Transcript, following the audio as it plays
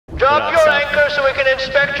Drop your anchor so we can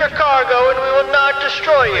inspect your cargo and we will not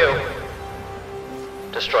destroy you.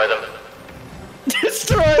 Destroy them.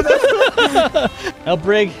 Destroy them! Now,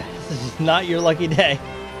 Brig, this is not your lucky day.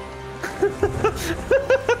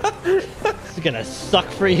 This is gonna suck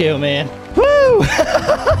for you, man. Woo!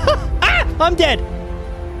 Ah! I'm dead!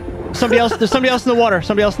 Somebody else, there's somebody else in the water.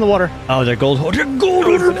 Somebody else in the water. Oh, they're gold holder. Gold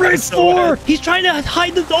holder right 4! He's trying to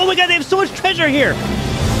hide the... Oh my god, they have so much treasure here!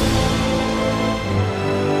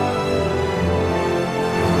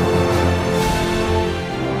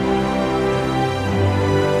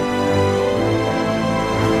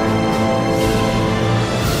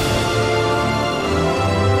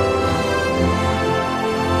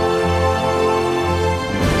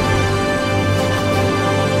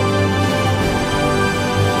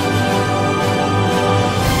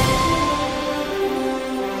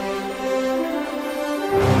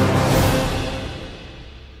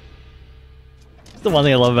 The one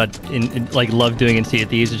thing I love about love doing in Sea of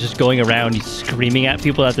Thieves is just going around screaming at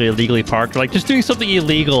people that they're illegally parked, like just doing something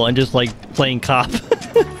illegal and just like playing cop.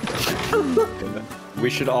 We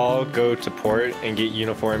should all go to port and get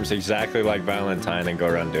uniforms exactly like Valentine and go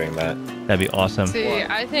around doing that. That'd be awesome. See,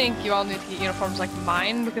 I think you all need to get uniforms like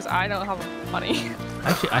mine because I don't have money.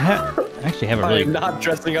 Actually, I have a really... I'm not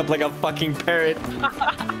dressing up like a fucking parrot.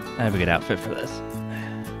 I have a good outfit for this.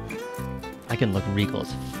 I can look regal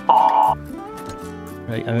as fuck.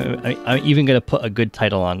 Right, I'm even gonna put a good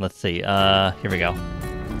title on. Let's see. Here we go.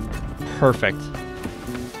 Perfect.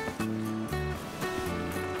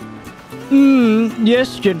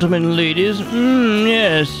 Yes, gentlemen and ladies.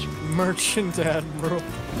 Yes. Merchant Admiral.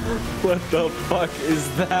 What the fuck is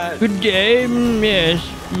that? Good day. Yes.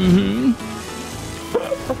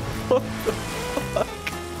 What the fuck?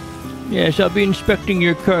 Yes, I'll be inspecting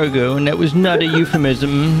your cargo, and that was not a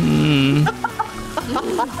euphemism.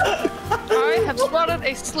 I have spotted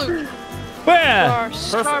a sloop. Where? To our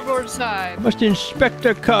starboard side. Must inspect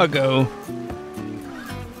our cargo.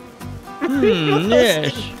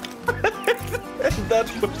 Yes. That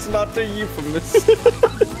was not a euphemism.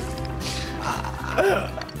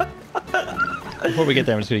 Before we get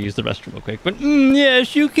there, I'm just going to use the restroom real quick. But,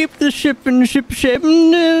 yes, you keep the ship in ship shape.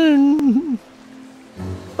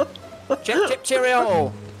 Chip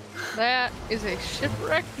cheerio. That is a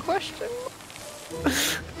shipwreck question.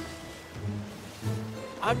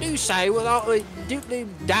 I do say, without a deeply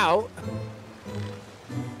doubt.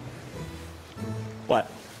 What?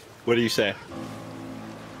 What do you say?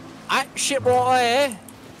 That ship right there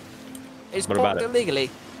is What about parked it?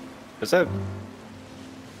 illegally. What's that?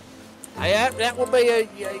 Yeah, that will be a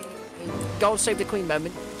God save the Queen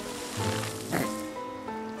moment.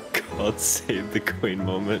 God save the Queen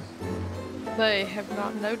moment. They have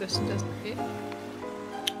not noticed just yet.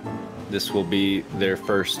 This will be their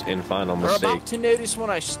first and final They're mistake. about to notice when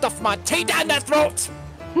I stuff my tea down their throats.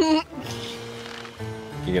 You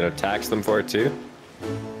gonna tax them for it too?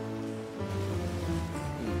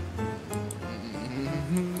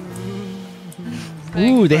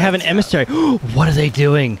 Ooh, they have an emissary. What are they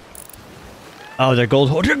doing? Oh, they're gold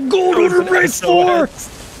holder. Gold holder right 4!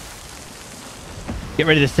 Get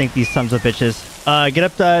ready to sink these sons of bitches. Get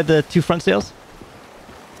up the 2 front sails.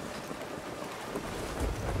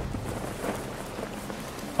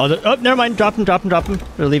 Oh, never mind. Drop them.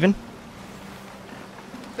 They're leaving.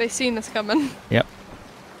 They seen us coming. Yep.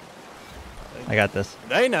 I got this.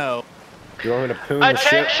 They know. You want me to poon the ship?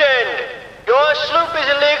 Attention! Your sloop is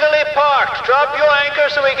illegally parked. Drop your anchor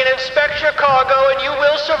so we can inspect your cargo and you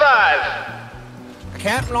will survive.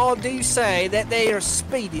 Captain, I do say that they are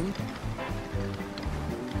speeding.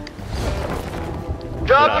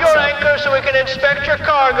 Drop your anchor so we can inspect your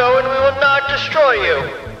cargo and we will not destroy you.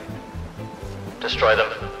 Destroy them.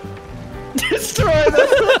 Destroy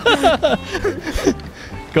them!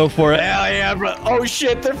 Go for it. Hell yeah, bro. Oh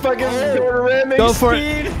shit, they're fucking ramming Go for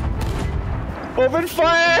speed. Open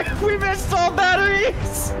fire! We missed all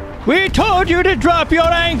batteries! We told you to drop your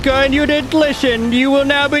anchor and you didn't listen. You will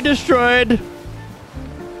now be destroyed.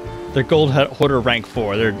 They're gold hoarder rank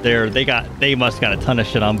 4. They must got a ton of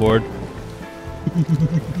shit on board.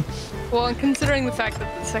 Well, and considering the fact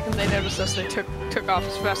that the second they noticed us, they took off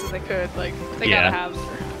as fast as they could. Like they Yeah. gotta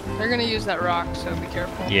have. They're gonna use that rock, so be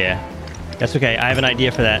careful. Yeah. That's okay. I have an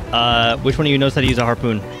idea for that. Which one of you knows how to use a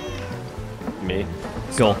harpoon? Me.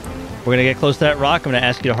 Cool. We're gonna get close to that rock. I'm gonna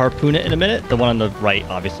ask you to harpoon it in a minute. The one on the right,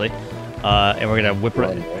 obviously. And we're gonna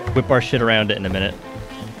whip our shit around it in a minute.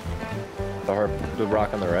 The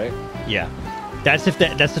rock on the right? Yeah. That's if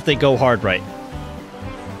they go hard right.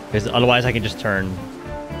 Because otherwise I can just turn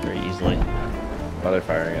very easily. Oh, they're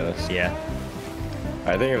firing at us. Yeah.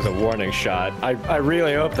 I think it was a warning shot. I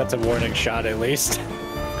really hope that's a warning shot at least.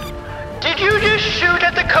 Did you just shoot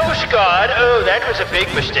at the Coast Guard? Oh, that was a big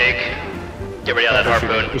mistake. Get ready on that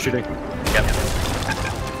harpoon. Shooting. Yep.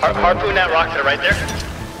 Harpoon that rock to the right there.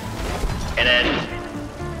 And then...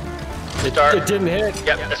 Start. It didn't hit.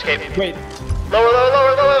 Yep, escape. Wait. Lower.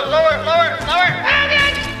 Ah,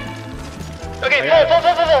 God! Okay, pull.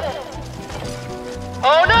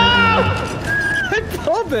 Oh no! I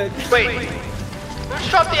pulled it. Wait. Who just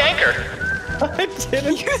dropped the anchor? I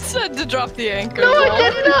didn't. You said to drop the anchor. No,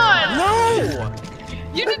 I did not! No!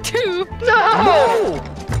 You did too. No!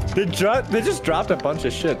 They just dropped a bunch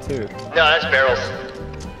of shit too. No, that's barrels.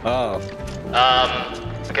 Oh.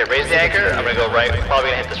 Okay, raise the anchor. I'm gonna go right. We're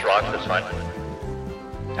probably gonna hit this rock, but that's fine.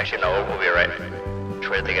 Actually, no, we'll be right. Which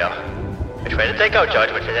way did they go? Which way did they go,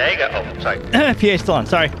 Judge? Which way did they go? Oh, sorry. PA still on.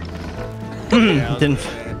 Sorry. Didn't.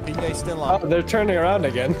 PJ still on. Oh, they're turning around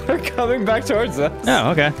again. They're coming back towards us.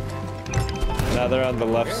 Oh, okay. Now they're on the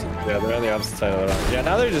left. Yeah, they're on the opposite side of the road. Yeah,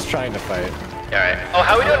 now they're just trying to fight. Alright. Oh,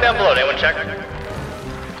 how are we doing down below? Anyone check?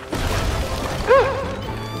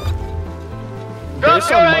 Drop Based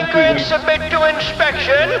your on anchor and monkey- submit to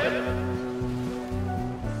inspection.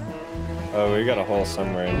 Oh, we got a hole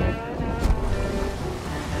somewhere in there.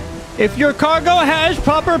 If your cargo has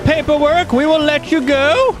proper paperwork, we will let you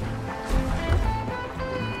go.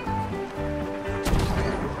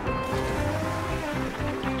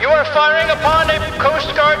 You are firing upon a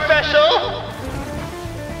Coast Guard vessel.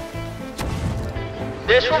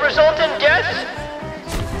 This will result in death.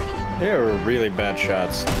 They were really bad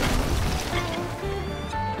shots.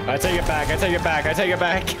 I take it back.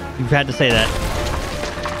 You've had to say that.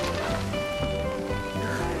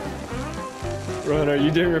 Roan, are you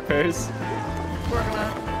doing repairs? Working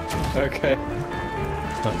on it. Okay.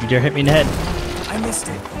 Don't you dare hit me in the head. I missed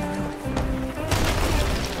it.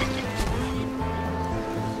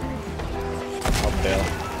 I'll bail.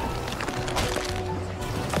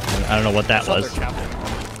 I don't know what that was.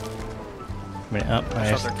 Wait, oh,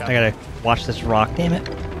 I gotta watch this rock. Damn it.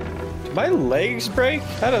 Did my legs break?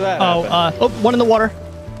 How did that Oh, happen? one in the water.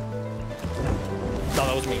 No,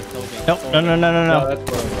 that was me. Nope. No. No,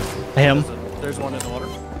 that's what it was. Him. There's one in the water.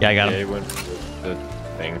 Yeah, I got Yeah, he him. went for the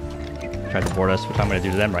thing. Tried to board us, which I'm gonna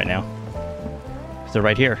do to them right now. 'Cause they're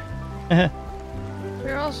right here.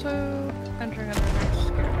 We're also entering under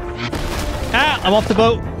their Ah! I'm off the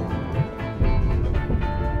boat.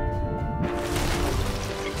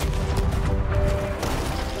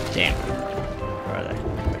 Damn. Where are they?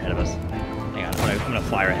 They're ahead of us. Hang on, I'm gonna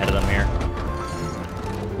fly right ahead of them here.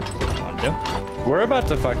 What you wanna do? We're about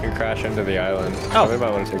to fucking crash into the island. Oh. We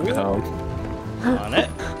might want to take it home. On it.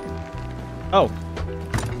 Oh,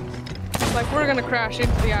 Like, we're gonna crash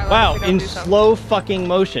into the island. wow, if we don't in do something. slow fucking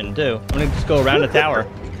motion, too. I'm gonna just go around the tower.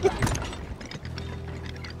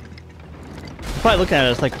 Probably looking at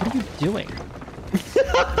us like, what are you doing?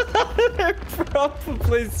 They're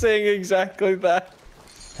probably saying exactly that.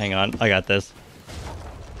 Hang on, I got this.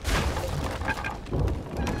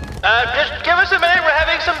 Just give us a minute. We're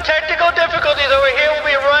having some technical difficulties over here. We'll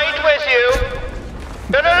be right with you.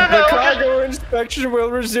 No. The Just cargo inspection will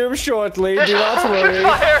resume shortly. Do not hold your worry.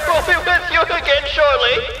 fire. We'll be with you again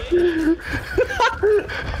shortly.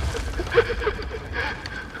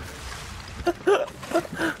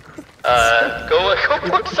 Go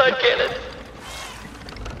alongside cannon.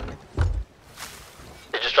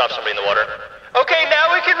 They just dropped somebody in the water. Okay,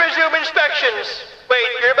 now we can resume inspections. Wait,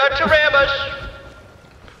 you're about to ram us.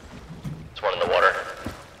 There's one in the water.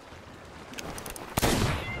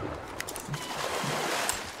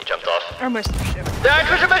 He jumped off. I missed the ship. That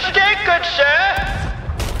was a mistake, good sir.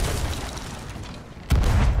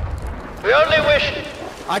 We only wish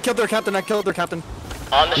I killed their captain.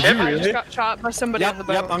 on the ship. I just got shot by somebody on the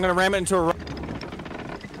boat. Yep, I'm gonna ram it into a rock.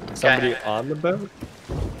 Somebody on the boat?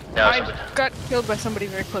 No, I got killed by somebody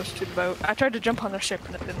very close to the boat. I tried to jump on their ship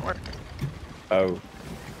and it didn't work. Oh.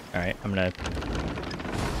 Alright, I'm gonna...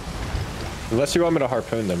 Unless you want me to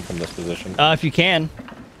harpoon them from this position. If you can.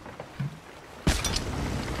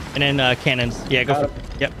 And then, cannons. Yeah, go for...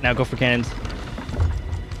 Yep, now go for cannons.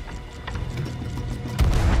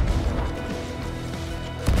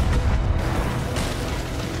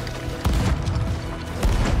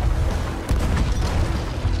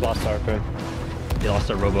 Lost harpoon. They lost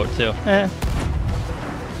their rowboat, too. They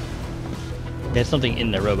had something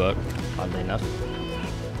in their rowboat, oddly enough.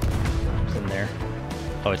 It's in there.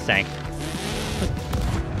 Oh, it sank.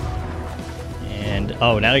 And,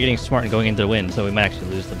 oh, now they're getting smart and going into the wind, so we might actually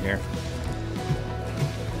lose them here.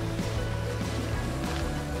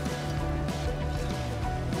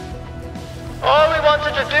 all we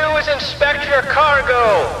wanted to do is inspect your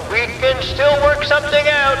cargo. We can still work something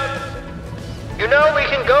out. You know, we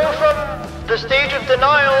can go from the stage of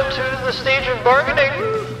denial to the stage of bargaining.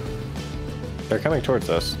 They're coming towards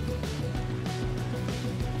us.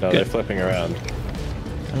 No, Good. they're flipping around.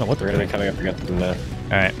 I don't know what We're they're gonna be doing. coming up against them now.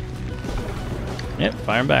 All right. Yep,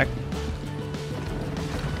 fire them back.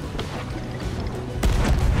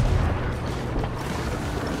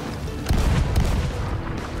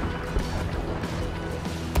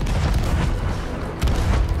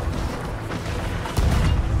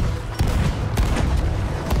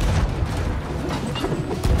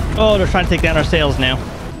 Oh, they're trying to take down our sails now.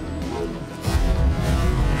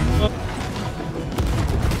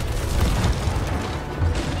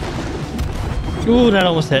 Ooh, that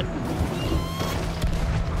almost hit.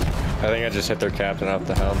 I think I just hit their captain off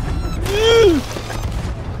the helm.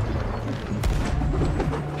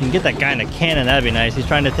 If you can get that guy in a cannon, that'd be nice. He's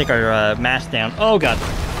trying to take our mast down. Oh god.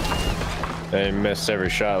 They missed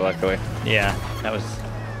every shot, luckily. Yeah, that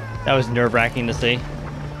was nerve-wracking to see.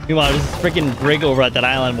 Meanwhile, there's this freaking brig over at that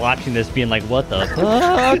island watching this, being like, "What the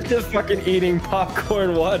fuck?" Just fucking eating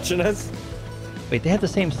popcorn, watching us. Wait, they have the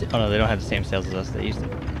same. Oh no, they don't have the same sails as us. They used to.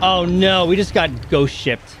 Oh no, we just got ghost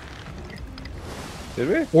shipped. Did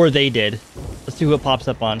we? Or they did. Let's see who it pops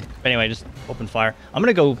up on. But anyway, just open fire. I'm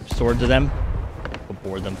gonna go sword to them. Go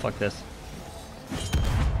board them. Fuck this.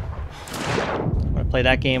 I'm gonna play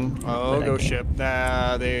that game. Oh, Play that go game. ship.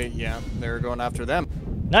 They're going after them.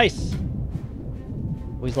 Nice.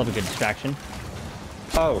 Always love a good distraction.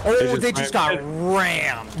 Oh, They just got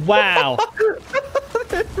rammed. Wow.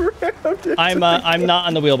 I'm not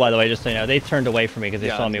on the wheel, by the way, just so you know. They turned away from me because they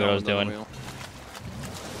saw me what I was doing.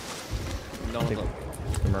 No, Take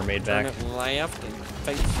the mermaid Turn back. it left and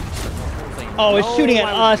face. Oh, it's shooting at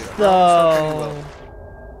why would us you? though.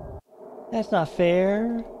 That's not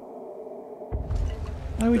fair.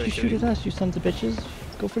 Why would Very you shoot shitty. at us, you sons of bitches?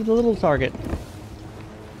 Go for the little target.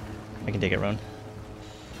 I can take it, Roan.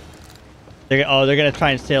 They're gonna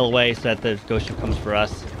try and sail away so that the ghost ship comes for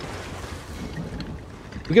us.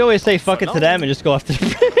 We can always say fuck it to them and just go after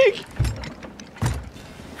the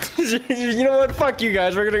brig. You know what? Fuck you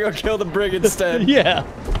guys. We're gonna go kill the brig instead. Yeah.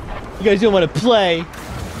 You guys don't want to play.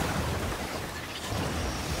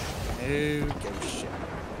 Oh, go ship.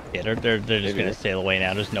 Yeah, they're just gonna sail away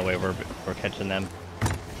now. There's no way we're catching them.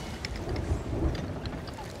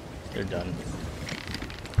 They're done.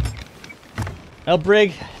 Oh,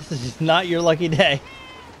 brig, this is just not your lucky day.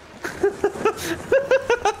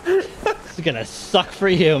 This is gonna suck for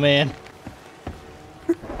you, man.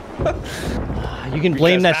 You can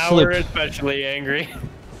blame that now sloop. we're especially angry.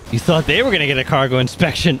 You thought they were gonna get a cargo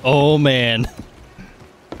inspection? Oh man.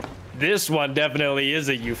 This one definitely is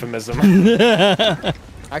a euphemism.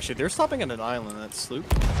 Actually, they're stopping at an island. That sloop.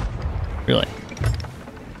 Really?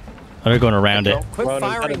 Oh, they're going around it. Quit Roan,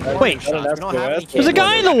 firing is that a- warning Wait. shots. We don't have any There's a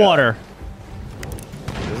guy in the water.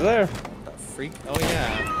 Is there? That freak. Oh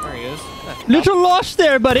yeah, there he is. Little lost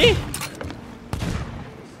there, buddy.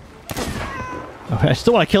 Oh, I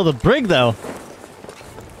still want to kill the brig, though.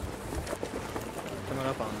 Coming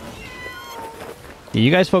up on that. Yeah, you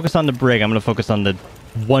guys focus on the brig. I'm gonna focus on the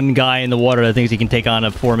one guy in the water that thinks he can take on a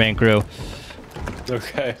 4-man crew.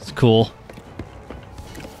 Okay. It's cool.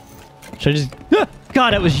 Should I just... Ah!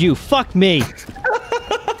 God, that was you. Fuck me.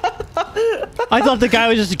 I thought the guy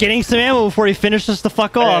was just getting some ammo before he finished us the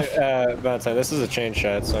fuck off. Valentine, this is a chain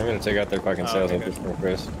shot, so I'm gonna take out their fucking sails okay, and push them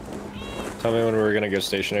first. Tell me when we're gonna go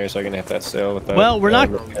stationary so I can hit that sail with that. Well, we're not...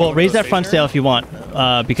 Well, raise that front stationary? sail if you want,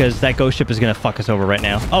 because that ghost ship is gonna fuck us over right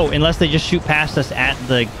now. Oh, unless they just shoot past us at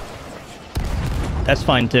the... That's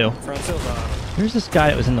fine, too. Front sails on. Where's this guy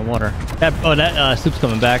that was in the water? That sloop's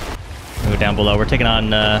coming back. We'll go down below. We're taking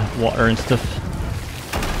on water and stuff.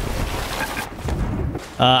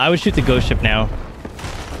 I would shoot the ghost ship now.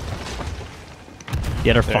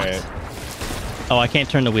 Yeah, they're fucked. Alright. Oh, I can't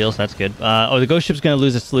turn the wheels. That's good. Oh, the ghost ship's gonna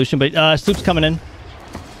lose its solution, but sloop's coming in.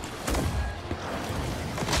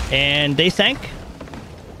 And they sank.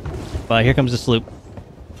 Here comes the sloop.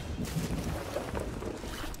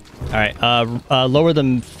 All right, lower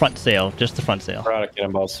the front sail, just the front sail. We're out of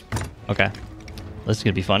cannonballs. Okay. This is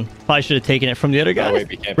gonna be fun. Probably should have taken it from the other guy. wait,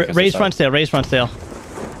 we can't because Raise it's front on. sail, raise front sail.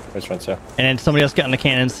 Where's front sail? And then somebody else got on the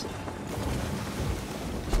cannons.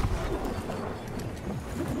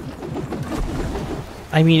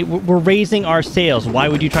 I mean, we're raising our sails. Why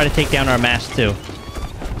would you try to take down our mast too?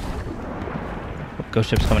 Ghost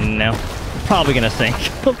ship's coming in now. Probably gonna sink,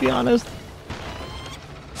 I'll be honest.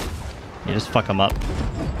 You just fuck them up.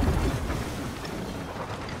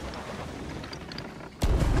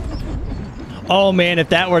 Oh man, if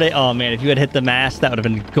that were to... Oh man, if you had hit the mast, that would have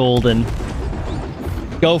been golden.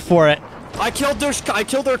 Go for it. I killed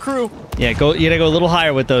their crew. Yeah, go. You gotta go a little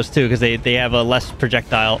higher with those too, because they have a less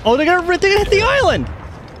projectile. Oh, they're gonna hit the island.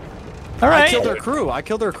 All right. I killed their crew.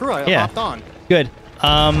 I hopped on. Good.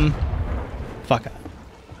 Fuck.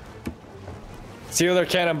 Steal their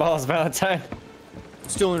cannonballs, Valentine.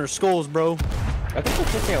 Stealing their skulls, bro. I think we're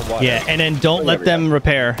taking a water. Yeah, and then don't let them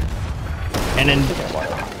repair. And then,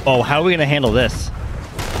 oh, how are we gonna handle this?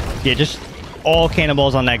 Yeah, just all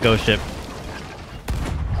cannonballs on that ghost ship.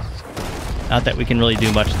 Not that we can really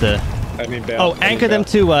do much to. I mean, bail. Oh, anchor them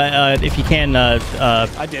too, if you can. I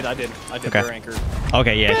did. Okay. They're anchored.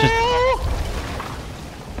 Okay, yeah, just.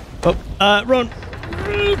 Oh, Roan,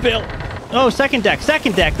 bail. Oh, second deck. That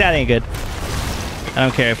ain't good. I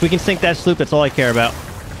don't care. If we can sink that sloop, that's all I care about.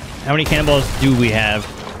 How many cannonballs do we have?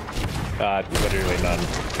 Literally none.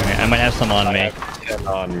 Okay, I might have some on me. I have 10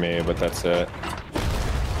 on me, but that's it.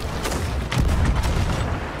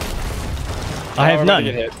 I have none.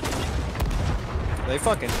 They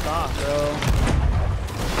fucking stop, bro.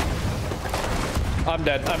 I'm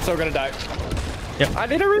dead. I'm so gonna die. Yep. I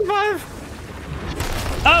need a revive.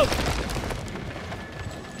 Oh!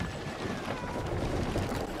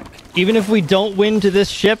 Even if we don't win to this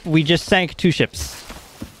ship, we just sank 2 ships.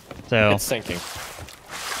 So. It's sinking.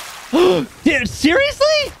 Dude,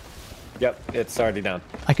 seriously? Yep, it's already down.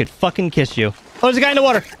 I could fucking kiss you. Oh, there's a guy in the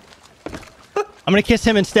water. I'm gonna kiss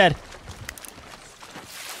him instead.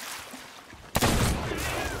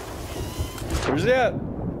 Where's he at?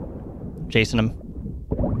 Chasing him.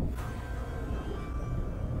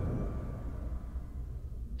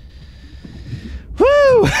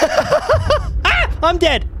 Woo! Ah! I'm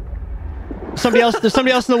dead. Somebody else. There's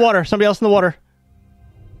somebody else in the water.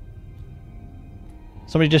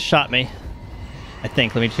 Somebody just shot me. I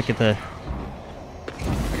think. Let me check the.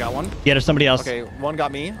 I got one. Yeah, there's somebody else. Okay, one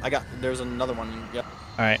got me. There's another one. Yep.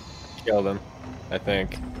 All right. Killed him, I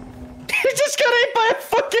think. He just got ate by a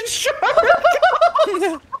fucking shark!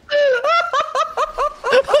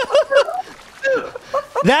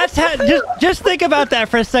 That's how. Just think about that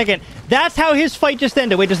for a second. That's how his fight just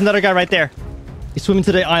ended. Wait, there's another guy right there. He's swimming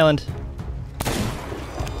to the island.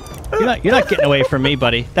 You're not getting away from me,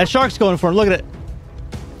 buddy. That shark's going for him. Look at it.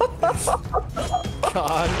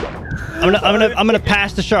 God. I'm gonna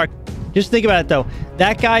pass the shark. Just think about it though.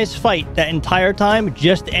 That guy's fight that entire time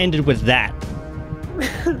just ended with that.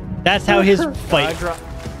 That's how his fight.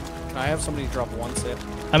 Can I have somebody drop one sip?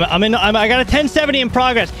 I got a 1070 in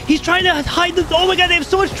progress. He's trying to hide the. Oh my god, they have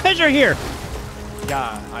so much treasure here.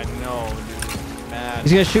 Yeah, I know, dude. Mad.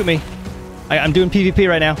 He's gonna shoot me. I'm doing PvP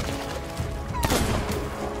right now.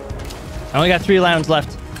 I only got 3 rounds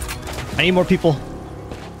left. I need more people.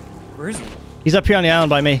 Where is he? He's up here on the island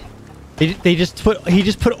by me. He just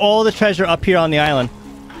put all the treasure up here on the island.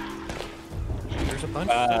 There's a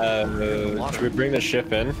bunch. Should we bring the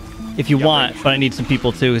ship in? If you want, but I need some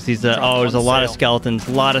people too, because he's oh, there's a lot of skeletons.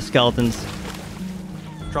 A lot of skeletons.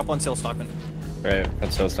 Drop one sail, Stockman. Right,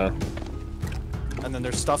 that's so down. And then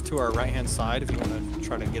there's stuff to our right-hand side if you want to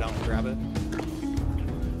try to get out and grab it.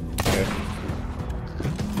 Okay.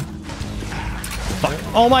 Fuck.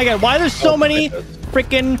 Oh my god, why there's so many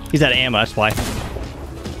freaking... He's out of ammo, that's why.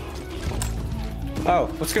 Oh,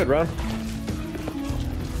 what's good, Roan?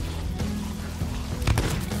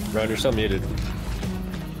 Roan, you're still muted.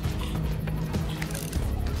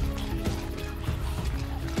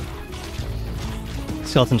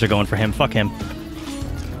 Skeletons are going for him. Fuck him.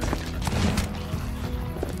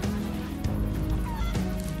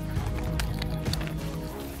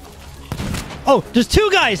 Oh, there's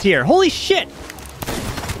 2 guys here. Holy shit.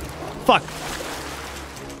 Fuck.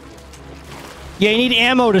 Yeah, you need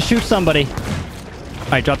ammo to shoot somebody.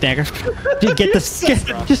 All right, drop the anchor. Dude, get this.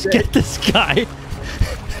 Just get this guy.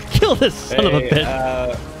 Kill this son of a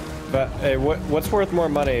bitch. But hey, what's worth more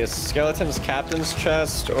money? Is skeleton's captain's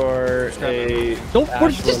chest or a?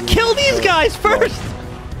 Just kill these guys first.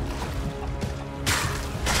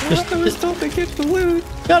 Just don't think it's the loot.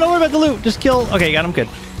 No, don't worry about the loot. Just kill. Okay, got him. Good.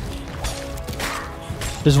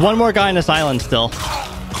 There's one more guy on this island still.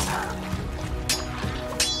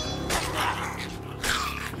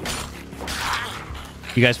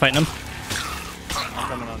 You guys fighting him? I'm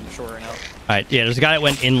coming on the shore right now. All right. Yeah, there's a guy that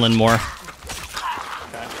went inland more.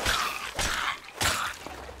 Okay.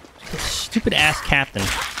 Stupid ass captain.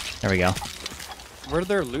 There we go. Where did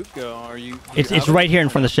their loot go? Are you? It's right here in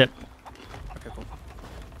front of the ship. Okay, cool.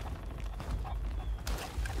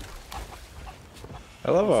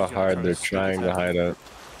 I love how hard they're trying to hide it.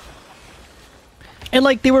 And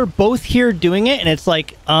like they were both here doing it, and it's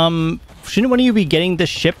like, shouldn't one of you be getting the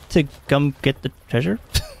ship to come get the treasure?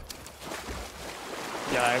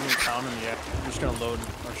 Yeah, I haven't found them yet. I'm just gonna load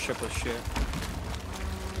our ship with shit.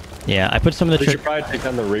 Yeah, I put some of the. We should probably take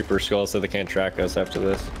on the Reaper skull so they can't track us after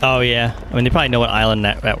this. Oh yeah, I mean they probably know what island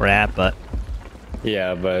that we're at, but.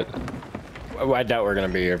 Yeah, but I doubt we're gonna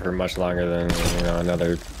be here for much longer than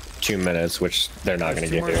another 2 minutes, which they're not gonna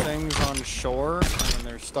get more here. things on shore, and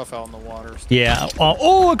there's stuff out in the water. Yeah.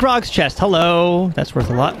 Oh, a Grog's chest. Hello. That's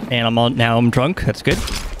worth a lot. And I'm drunk. That's good.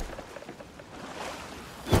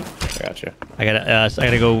 Gotcha. I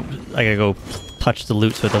gotta go touch the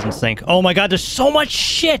loot so it doesn't sink. Oh my god, there's so much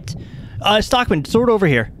shit. Stockman, sword over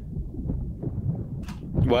here.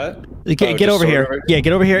 What? Get over here. Yeah,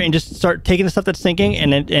 get over here and just start taking the stuff that's sinking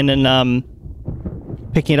and then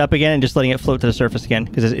picking it up again and just letting it float to the surface again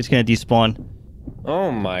because it's gonna despawn.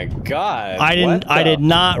 Oh my god. I did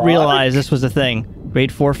not realize this was a thing.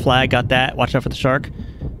 Raid 4 flag, got that. Watch out for the shark.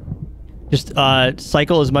 Just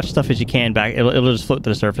cycle as much stuff as you can back. It'll just float to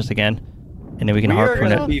the surface again, and then we can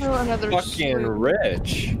harpoon it. Be fucking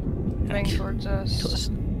rich. Heading towards us.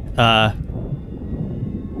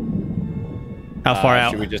 How far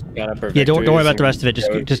out? Should we just gun up our Yeah, don't worry victories about the and rest of it.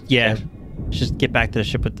 Just go? just get back to the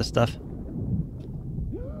ship with the stuff.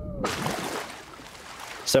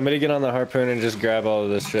 Somebody get on the harpoon and just grab all of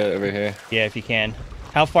this shit over here. Yeah, if you can.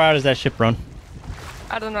 How far out is that ship, Roan?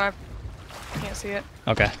 I don't know. I can't see it.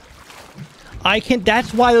 Okay. I can.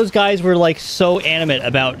 That's why those guys were like so animate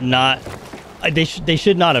about not. They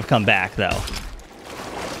should not have come back though.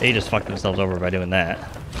 They just fucked themselves over by doing that.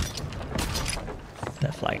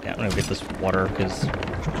 That flag down. I'm gonna get this water because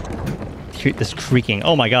this creaking.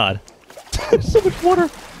 Oh my god. There's so much water.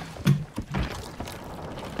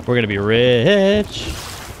 We're gonna be rich.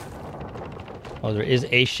 Oh, there is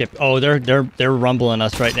a ship. Oh, they're rumbling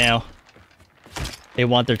us right now. They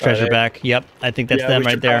want their treasure back. Yep, I think that's them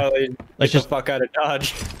right there. Let's just fuck out of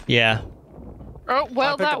Dodge. Yeah. Oh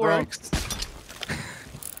well, that works.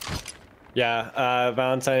 Yeah,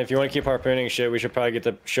 Valentine, if you want to keep harpooning shit, we should probably get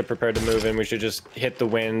the ship prepared to move, and we should just hit the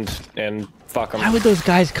wind and fuck them. Why would those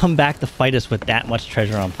guys come back to fight us with that much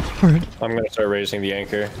treasure on board? I'm gonna start raising the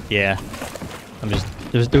anchor. Yeah. I'm just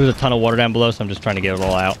there was a ton of water down below, so I'm just trying to get it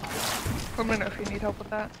all out. Let me know if you need help with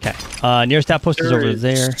that. Okay. Nearest outpost is over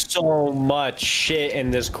there. So much shit in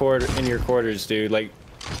this in your quarters, dude. Like,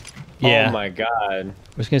 yeah. Oh my god.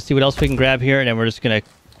 We're just gonna see what else we can grab here, and then we're just gonna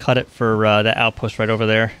cut it for that outpost right over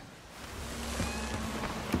there.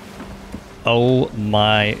 Oh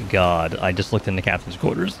my god! I just looked in the captain's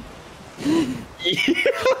quarters.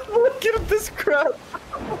 Look at this crap.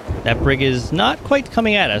 That brig is not quite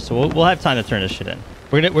coming at us, so we'll have time to turn this shit in.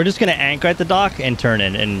 We're just gonna anchor at the dock and turn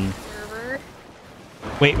in and.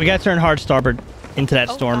 Wait, we gotta turn hard starboard into that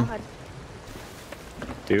storm. God.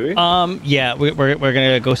 Do we? Yeah, we're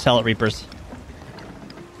gonna go sell at Reapers.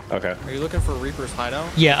 Okay. Are you looking for Reaper's hideout?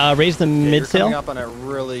 Yeah, raise the You're coming midsail. up on it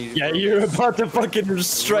really. Yeah, you're about to fucking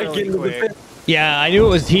strike Really into the quick. pit. Yeah, I knew it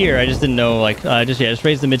was here. I just didn't know, like, just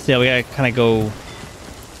raise the midsail. We gotta kind of go.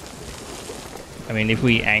 I mean, if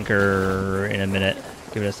we anchor in a minute,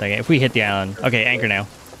 give it a second. If we hit the island, okay, anchor now.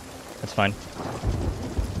 That's fine.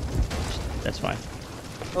 That's fine.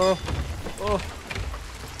 Oh.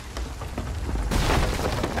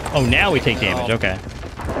 Oh, now we take damage. Okay.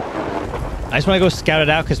 I just want to go scout it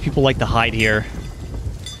out because people like to hide here.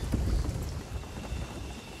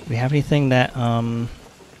 Do we have anything that, Oh,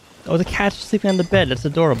 the cat's sleeping on the bed. That's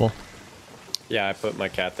adorable. Yeah, I put my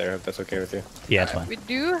cat there. If that's okay with you. Yeah, it's fine. We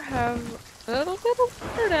do have a little bit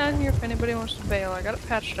of water down here if anybody wants to bail. I got it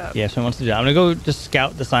patched up. Yeah, someone wants to do that. I'm gonna go just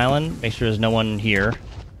scout this island, make sure there's no one here.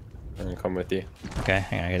 I'm gonna come with you. Okay,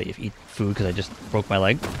 hang on, I gotta eat food because I just broke my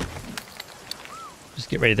leg. Just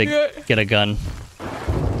get ready to get a gun.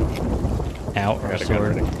 Out or a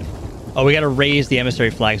sword. Oh, we gotta raise the emissary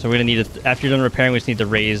flag, so we're gonna need it. After you're done repairing, we just need to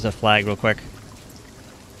raise the flag real quick.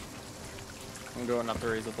 I'm going up to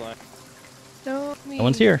raise the flag. No, No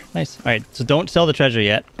one's here. Nice. All right, so don't sell the treasure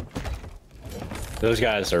yet. Those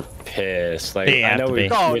guys are pissed. Like, They I have know to we. be.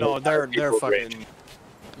 Oh we no, they're rage. fucking.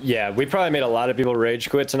 Yeah, we probably made a lot of people rage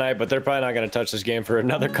quit tonight, but they're probably not gonna touch this game for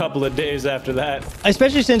another couple of days after that.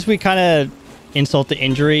 Especially since we kind of insult to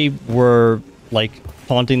injury, we're like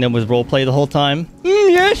taunting them with roleplay the whole time.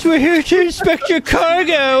 Yes, we're here to inspect your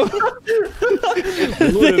cargo.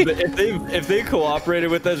 If they cooperated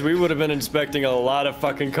with us, we would have been inspecting a lot of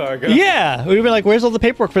fucking cargo. Yeah, we'd be like, "Where's all the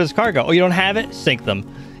paperwork for this cargo? Oh, you don't have it? Sink them."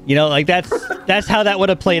 You know, like that's how that would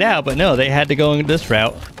have played out. But no, they had to go this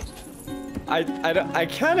route. I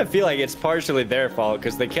kind of feel like it's partially their fault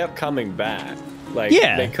because they kept coming back. Like,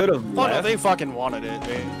 Yeah. they could have Oh left. no, they fucking wanted it.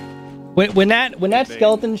 When that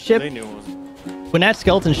skeleton ship They knew it was. when that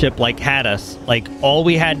skeleton ship like had us, like all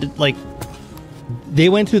we had to like they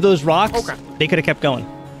went through those rocks. Okay. They could have kept going.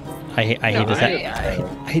 I hate this. I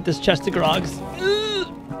I hate this chest of grogs.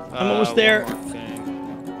 I'm almost there. One more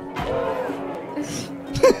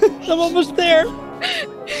thing. I'm almost there.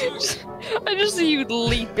 I just see you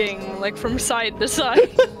leaping, like, from side to side.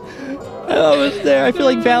 I'm almost there. I feel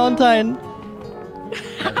like Valentine.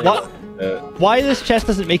 What? Why this chest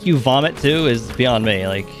doesn't make you vomit too is beyond me.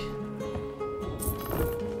 Like,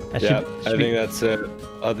 Yeah, I think that's it.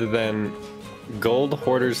 Other than gold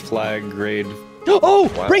hoarder's flag grade. Oh,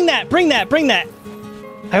 Wow. bring that! Bring that! Bring that!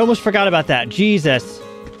 I almost forgot about that. Jesus,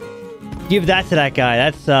 give that to that guy.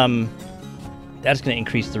 That's gonna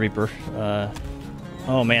increase the Reaper.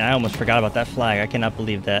 Oh man, I almost forgot about that flag. I cannot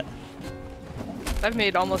believe that. I've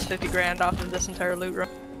made almost 50 grand off of this entire loot run.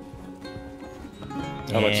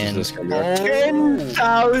 How much is And- this going to be?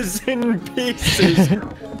 10,000 pieces.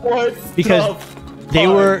 What? Because they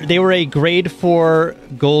were a grade 4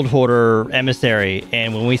 gold hoarder emissary,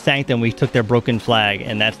 and when we sank them, we took their broken flag,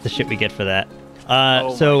 and that's the shit we get for that.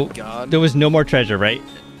 Oh So my God. there was no more treasure, right?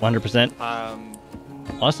 100%. Um,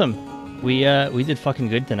 Awesome. We did fucking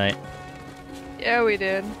good tonight. Yeah, we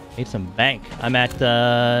did. Made some bank. I'm at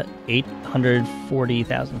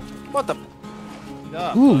 840,000. what the?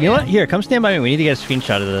 Ooh, you know what? Here, come stand by me. We need to get a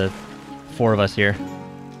screenshot of the 4 of us here.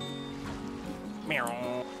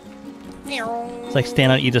 It's like stand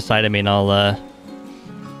on either side of me, and I'll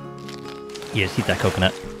yeah, just eat that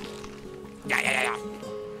coconut. Yeah.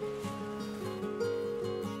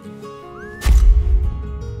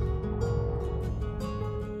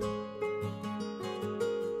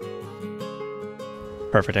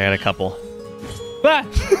 Perfect. I got a couple. Ah!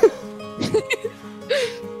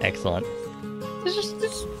 Excellent. It's just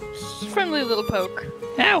a friendly little poke.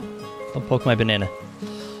 Ow! Don't poke my banana.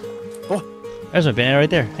 Oh. There's my banana right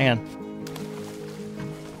there. Hang on.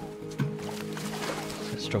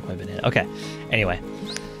 Stroke my banana. Okay. Anyway.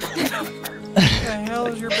 What the hell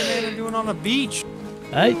is your banana doing on a beach?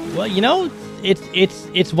 Well, you know,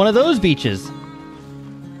 it's one of those beaches.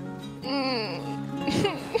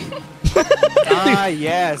 Ah,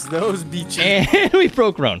 yes, those beaches. And we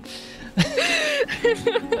broke Roan.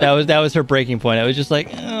 that was her breaking point. I was just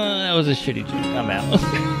like, that was a shitty joke. I'm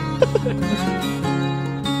out.